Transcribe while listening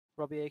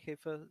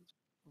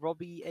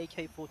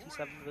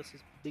RobbieAK47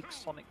 versus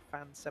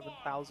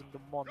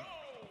BIGSONICFAN7001.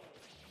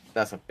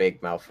 That's a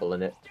big mouthful,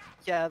 isn't it?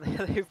 Yeah,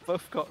 they've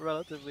both got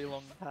relatively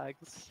long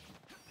tags.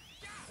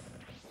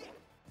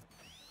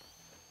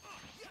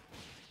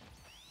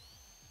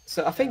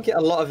 So I think a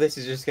lot of this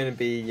is just going to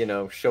be, you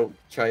know, Shulk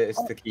tries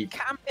to keep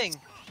camping.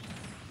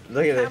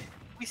 Look at this.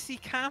 We see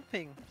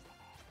camping.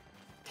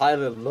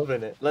 Tyler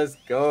loving it. Let's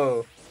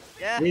go.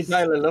 Yes. Me and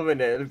Tyler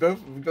loving it.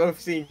 We've both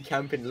seen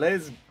camping.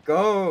 Let's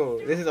go.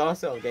 This is our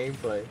sort of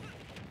gameplay.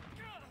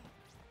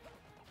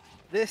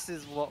 This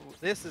is what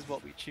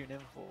we tune in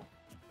for.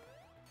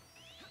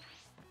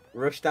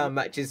 Rushdown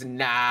matches,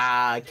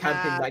 nah.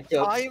 Camping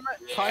matchups.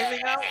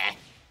 Timing out.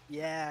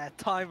 Yeah,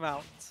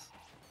 timeout.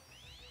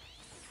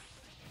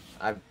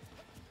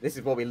 This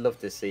is what we love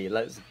to see.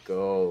 Let's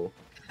go.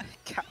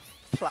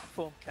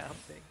 Platform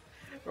camping.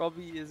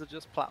 Robbie is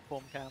just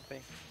platform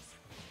camping.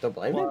 Don't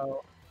blame him.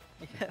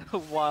 Yeah,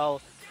 while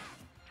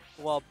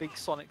Big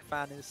Sonic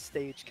Fan is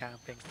stage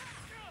camping.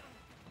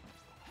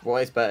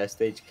 What is better,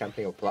 stage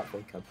camping or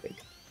platform camping?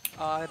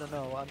 I don't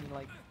know. I mean,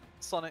 like,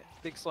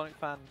 Big Sonic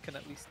Fan can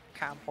at least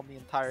camp on the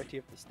entirety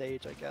of the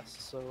stage, I guess.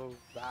 So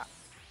that.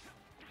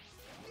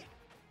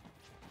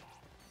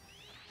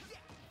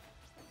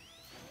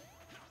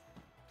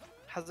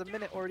 Has a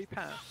minute already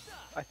passed?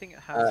 I think it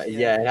has.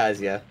 Yeah, it has.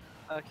 Yeah.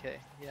 Okay.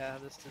 Yeah,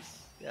 this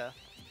is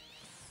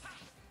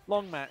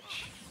long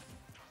match,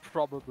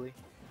 probably.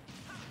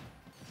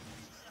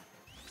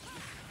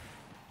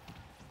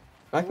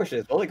 My question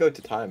is, will it go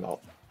to timeout?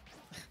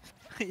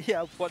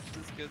 Yeah, watch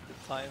this go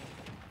to time.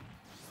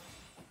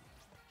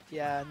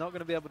 Yeah, not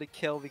gonna be able to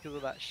kill because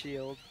of that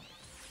shield.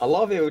 A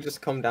lot of it will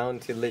just come down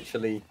to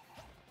literally,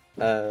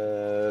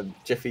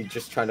 Jiffy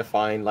just trying to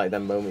find like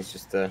them moments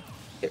just to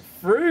get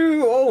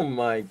through. Oh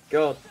my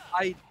god!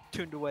 I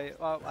tuned away.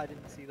 Oh, I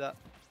didn't see that.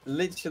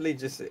 Literally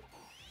just.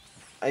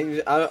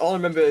 All I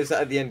remember is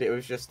that at the end it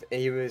was just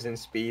he was in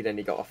speed and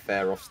he got a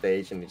fair off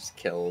stage and he just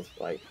killed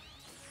like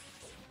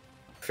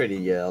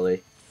pretty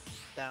early.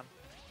 Damn.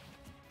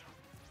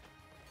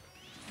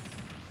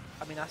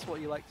 I mean, that's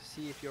what you like to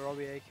see if you're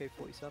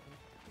RobbieAK47.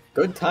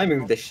 Good timing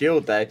with the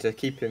shield there to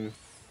keep him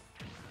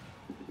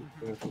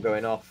from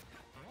going off.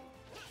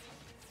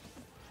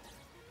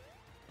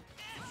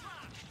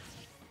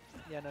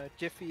 Yeah, no,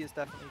 Jiffy is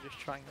definitely just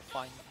trying to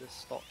find this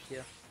stock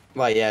here.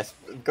 Well, yes,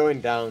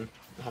 going down,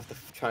 I have to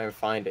try and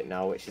find it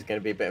now, which is going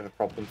to be a bit of a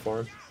problem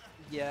for him.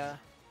 Yeah,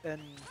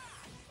 and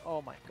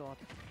oh my god,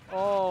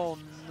 oh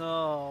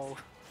no,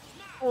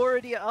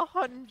 already at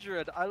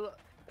 100.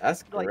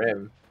 That's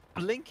grim.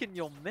 Blink and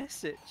you'll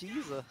miss it,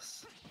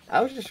 Jesus.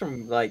 I was just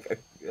from like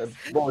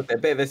what was it, a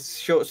bit of a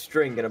short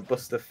string and a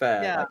Buster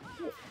Fair. Yeah.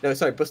 Like, no,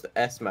 sorry, Buster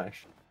Air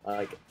Smash.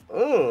 Like,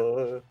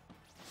 oh.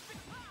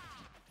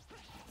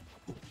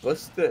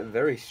 Buster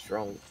very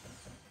strong.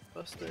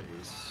 Buster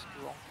is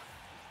strong.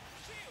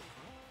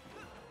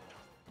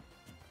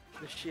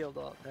 The shield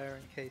up there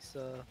in case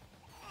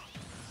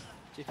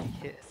Jiffy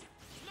hit.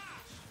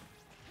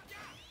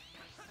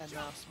 And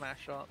now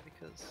smash up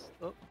because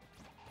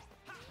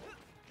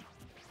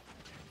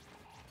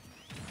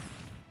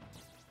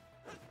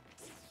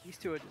these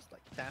two are just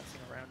like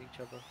dancing around each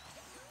other.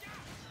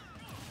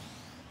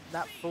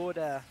 That forward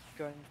air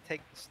going to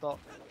take the stock.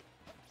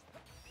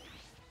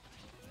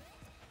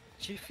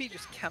 Jiffy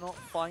just cannot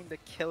find a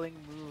killing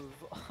move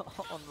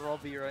on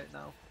Robbie right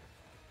now.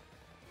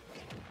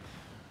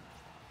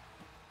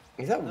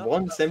 He's at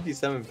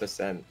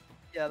 177%.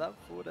 Yeah, that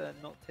forward air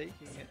not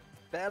taking it.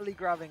 Barely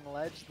grabbing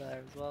ledge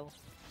there as well.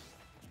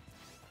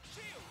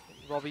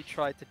 Robbie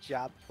tried to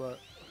jab, but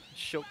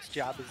Shulk's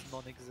jab is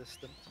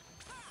non-existent.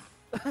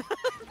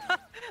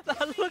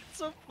 That looked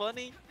so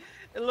funny.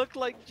 It looked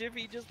like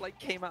Jiffy just like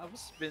came out of a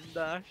spin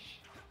dash.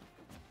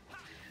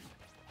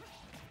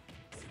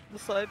 The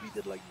side B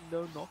did like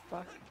no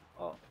knockback.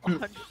 Oh,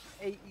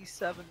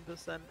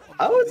 187%.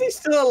 How is he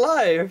still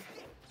alive?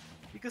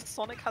 Because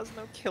Sonic has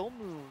no kill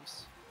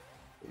moves.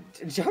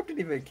 Jab didn't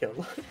even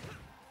kill.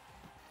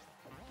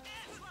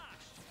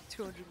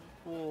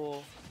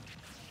 204.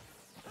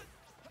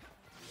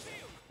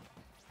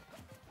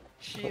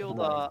 Shield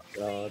oh up.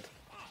 God.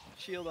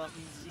 Shield up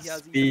means he has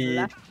Speed. even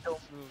less kill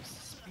moves.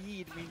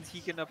 Speed means he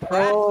can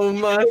approach. Oh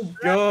my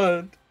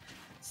God.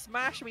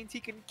 Smash means he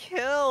can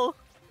kill.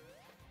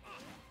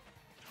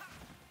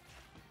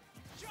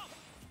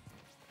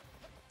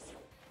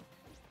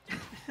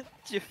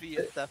 Jiffy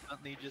is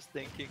definitely just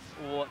thinking,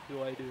 what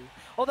do I do?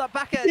 Oh, that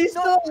back end! He's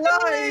still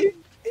alive!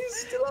 He's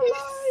still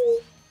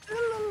alive!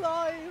 Still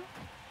alive!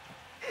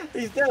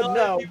 He's dead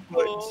now,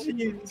 but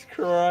Jesus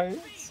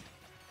Christ.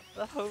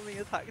 The homing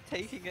attack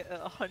taking it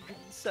at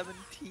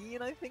 117,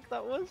 I think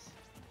that was?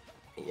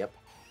 Yep.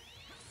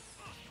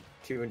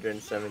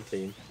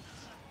 217.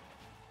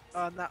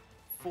 And that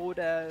forward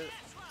air,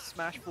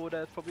 smash forward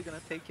air is probably going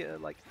to take it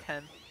at like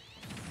 10.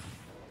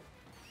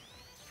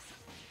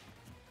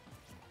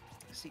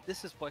 See,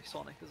 this is why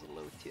Sonic is a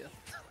low tier.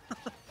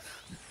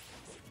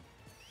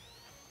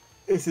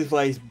 This is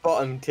why he's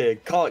bottom tier.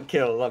 Can't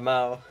kill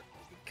Lamau.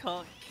 You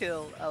can't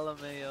kill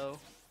LMAO.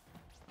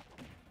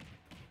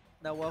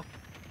 Now, well,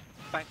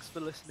 thanks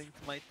for listening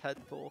to my TED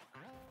talk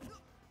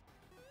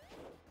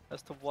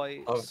as to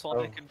why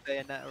Sonic and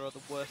Bayonetta are the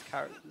worst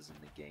characters in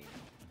the game,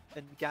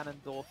 and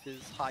Ganondorf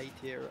is high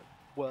tier at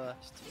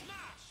worst.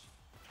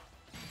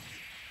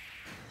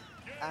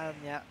 And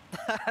yeah,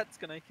 that's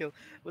gonna kill.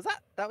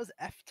 That was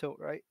F tilt,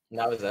 right?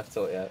 That was F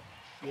tilt, yeah.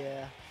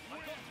 Yeah. I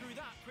got through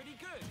that pretty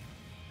good.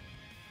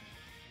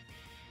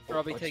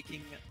 Robbie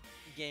taking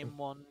game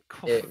one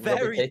Yeah,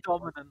 very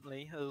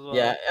dominantly as well.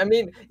 Yeah, I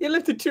mean, he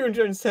lived to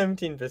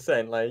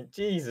 217%. Like,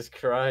 Jesus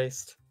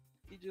Christ.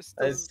 He just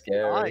That's doesn't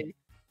scary. die.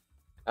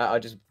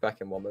 I'll just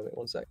back in 1 moment,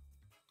 1 sec.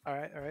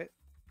 Alright, alright.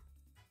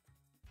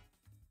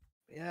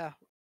 Yeah.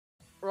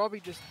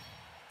 Robbie just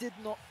did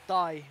not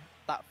die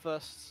that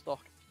first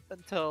stock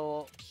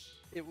until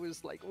it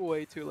was like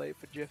way too late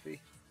for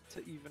Jiffy to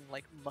even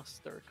like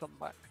muster a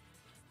comeback.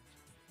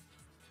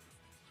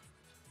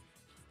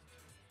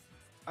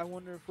 I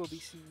wonder if we'll be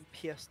seeing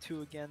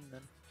PS2 again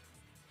then.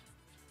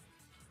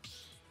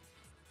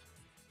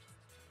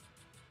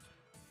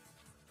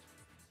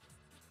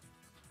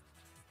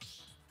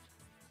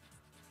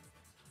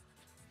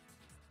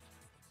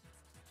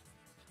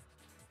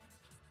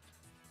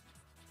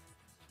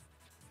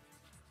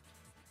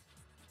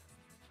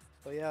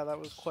 But yeah, that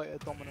was quite a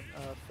dominant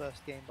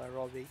first game by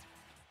Robbie.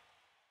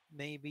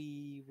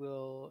 Maybe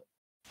we'll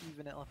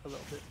even it up a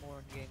little bit more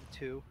in game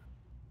 2.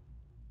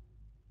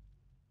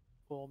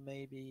 Or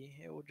maybe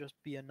it will just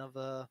be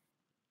another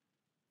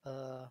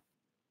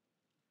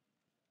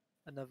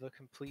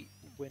complete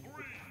win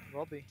with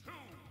Robbie.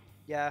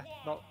 Yeah,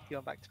 not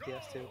going back to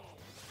PS2.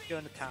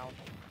 Going to town.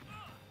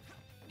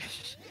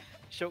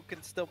 Shulk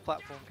can still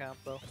platform camp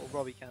though, or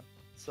Robbie can.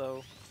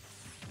 So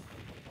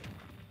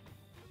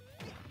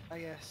I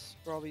guess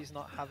Robbie's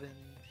not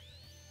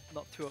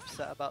too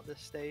upset about this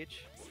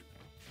stage.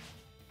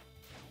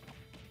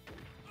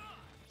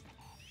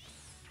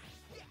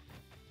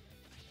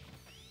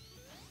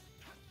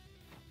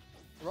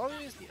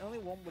 Robbie is the only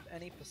one with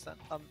any percent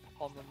on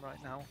them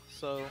right now,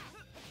 so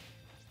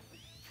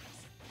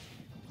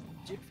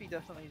Jiffy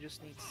definitely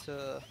just needs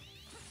to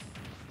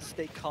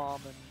stay calm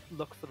and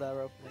look for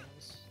their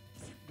openings.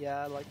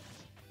 Yeah, like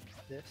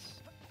this.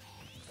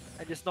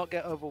 And just not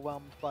get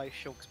overwhelmed by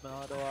Shulk's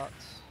Monado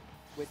arts,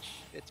 which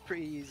it's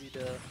pretty easy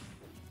to...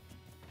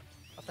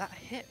 Oh, that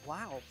hit,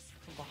 wow,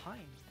 from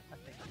behind, I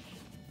think.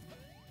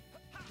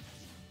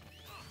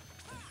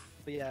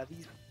 But yeah,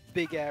 these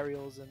big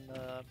aerials and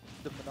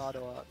the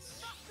Monado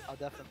arts are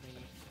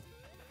definitely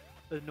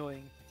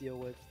annoying to deal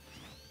with.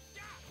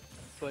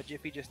 But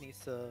Jiffy just needs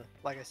to,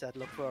 like I said,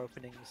 look for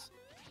openings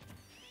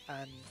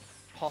and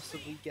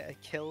possibly get a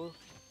kill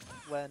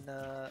when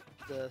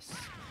the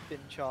spin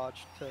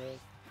charge to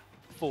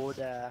forward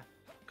air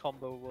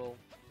combo will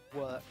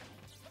work.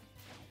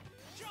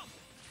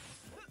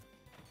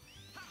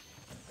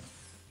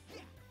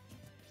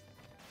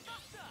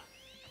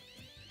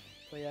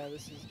 But yeah,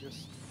 this is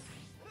just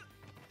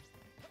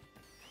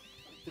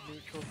the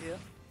neutral here.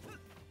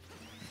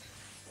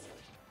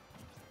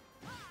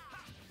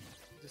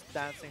 Just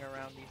dancing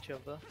around each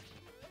other.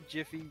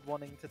 Jiffy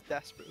wanting to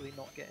desperately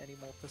not get any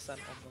more percent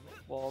on them,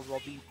 while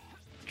Robbie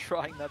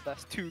trying their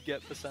best to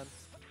get percent.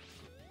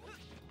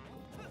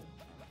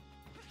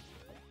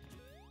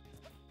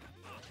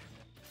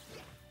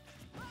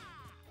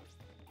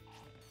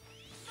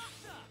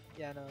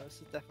 Yeah, no,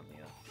 this is definitely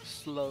a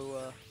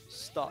slow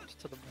start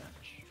to the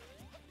match.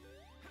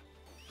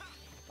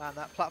 Man,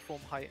 that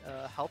platform height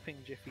helping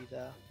Jiffy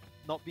there.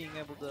 Not being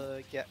able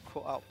to get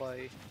caught out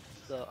by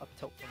the up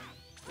tilt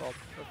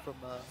from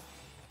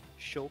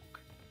Shulk.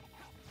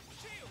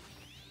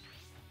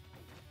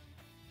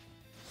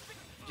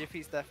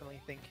 Jiffy's definitely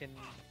thinking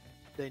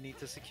they need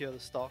to secure the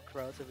stock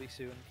relatively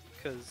soon,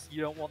 because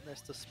you don't want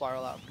this to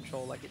spiral out of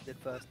control like it did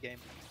first game.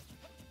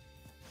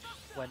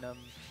 When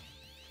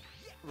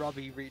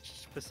Robbie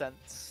reached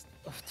percents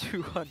of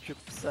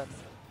 200%.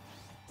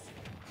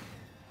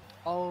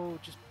 Oh,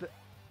 just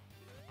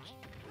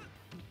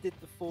he did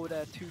the forward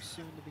air too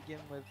soon to begin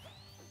with.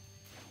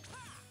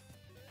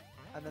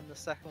 And then the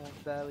second one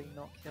barely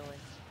not killing.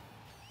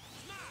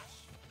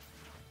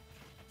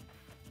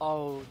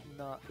 Oh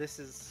no, this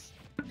is...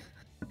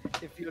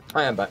 If you're...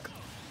 I am back.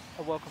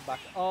 Oh, welcome back.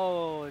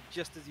 Oh,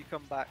 just as you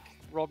come back,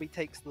 Robbie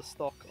takes the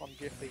stock on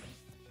Jiffy.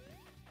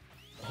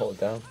 Hold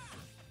down.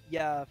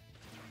 Yeah,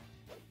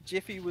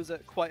 Jiffy was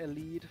at quite a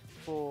lead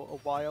for a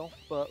while,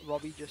 but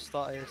Robbie just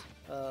started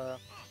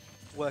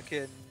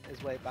working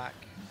his way back,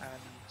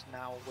 and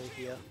now we're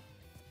here.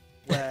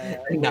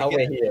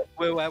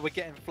 Where we're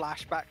getting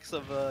flashbacks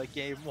of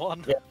game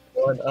 1. Yeah.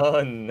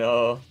 Oh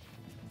no.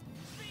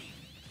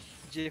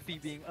 Jiffy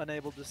being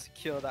unable to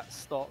secure that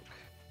stock.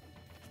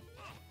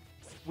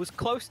 Was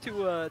close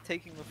to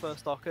taking the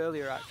first stock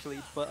earlier actually,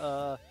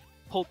 but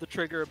pulled the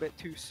trigger a bit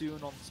too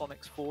soon on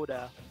Sonic's forward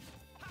air.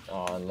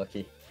 Oh,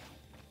 unlucky.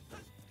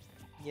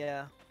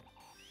 Yeah.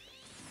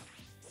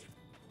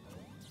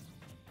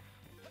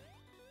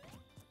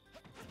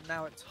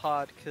 Now it's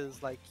hard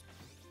because like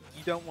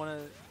you don't want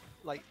to,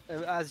 like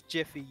as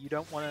Jiffy, you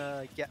don't want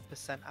to get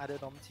percent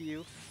added onto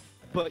you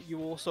but you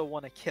also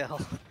want to kill.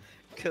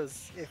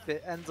 Because if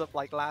it ends up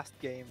like last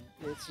game,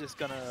 it's just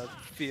gonna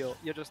feel,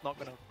 you're just not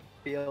gonna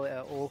feel it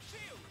at all.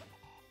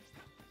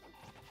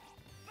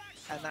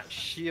 And that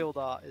shield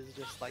art is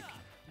just like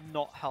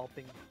not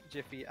helping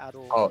Jiffy at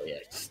all. Oh yeah,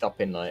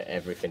 stopping like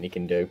everything he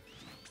can do.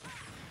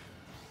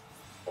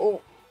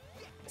 Oh,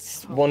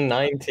 it's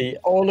 190.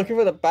 Oh, looking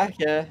for the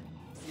back air.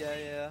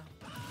 Yeah,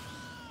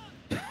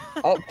 yeah.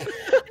 Up.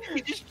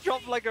 He just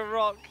dropped like a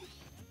rock.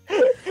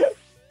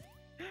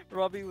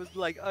 Robbie was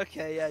like,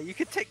 okay, yeah, you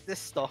can take this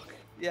stock.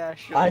 Yeah,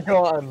 sure. I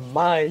go on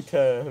my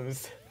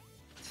terms.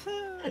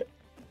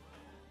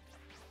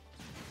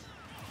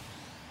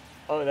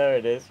 Oh, there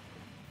it is.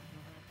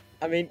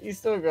 I mean, he's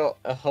still got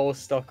a whole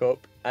stock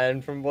up,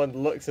 and from one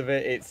looks of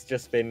it, it's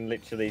just been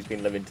literally he's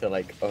been living to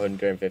like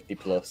 150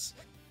 plus.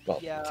 Well,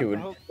 Yeah,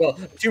 200. Well,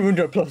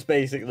 200 plus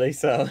basically.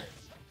 So.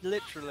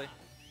 Literally.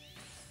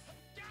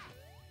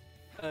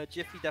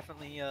 Jiffy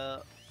definitely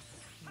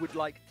would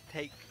like to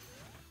take.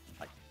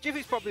 Like,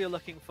 Jiffy's probably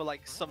looking for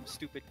like some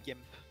stupid gimp.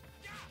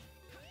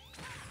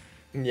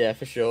 Yeah,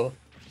 for sure.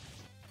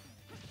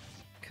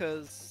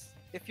 Because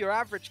if your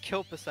average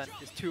kill percent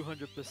is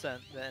 200%,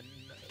 then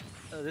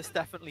this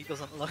definitely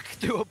doesn't look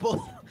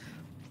doable.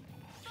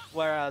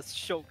 Whereas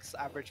Shulk's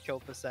average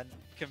kill percent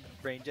can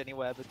range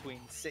anywhere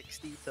between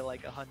 60 to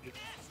like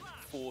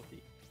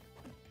 140.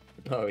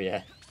 Oh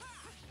yeah.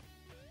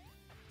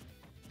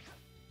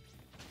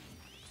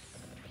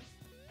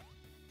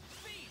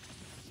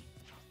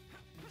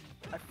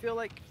 I feel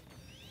like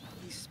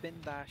these spin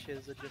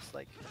dashes are just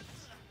like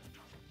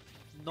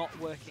not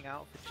working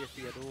out for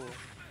Jiffy at all.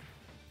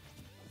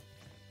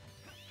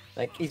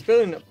 Like he's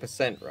building up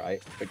percent,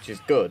 right, which is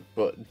good,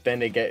 but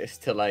then it gets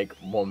to like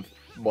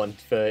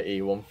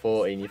 130,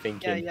 140, and you're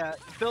thinking, Yeah,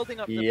 building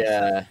up the yeah,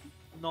 percent,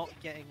 not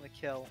getting the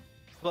kill.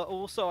 But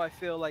also, I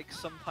feel like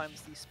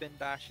sometimes these spin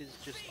dashes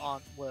just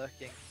aren't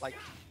working. Like,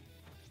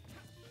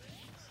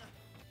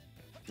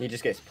 he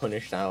just gets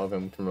punished out of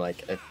him from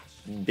like a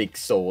big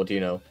sword,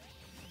 you know.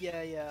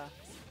 yeah.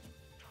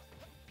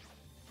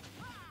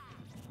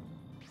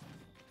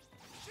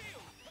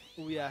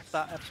 Oh yeah, if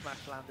that F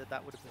smash landed,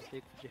 that would have been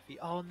big for Jiffy.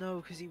 Oh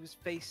no, because he was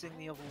facing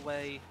the other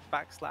way.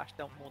 Backslash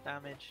dealt more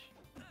damage.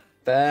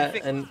 There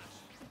and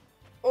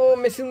oh,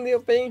 missing the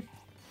up B.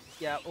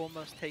 Yeah,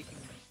 almost taking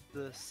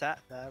the set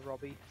there,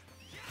 Robbie.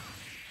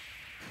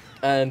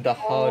 And the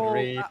hard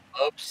read that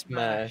up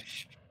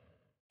smash,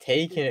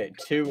 taking it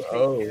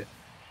 2-0.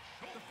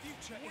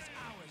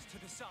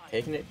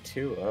 Taking it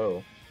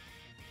 2-0.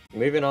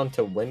 Moving on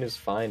to winners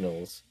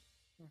finals,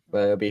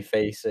 where they'll be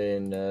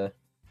facing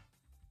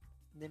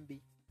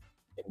Nimby.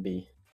 Nimby.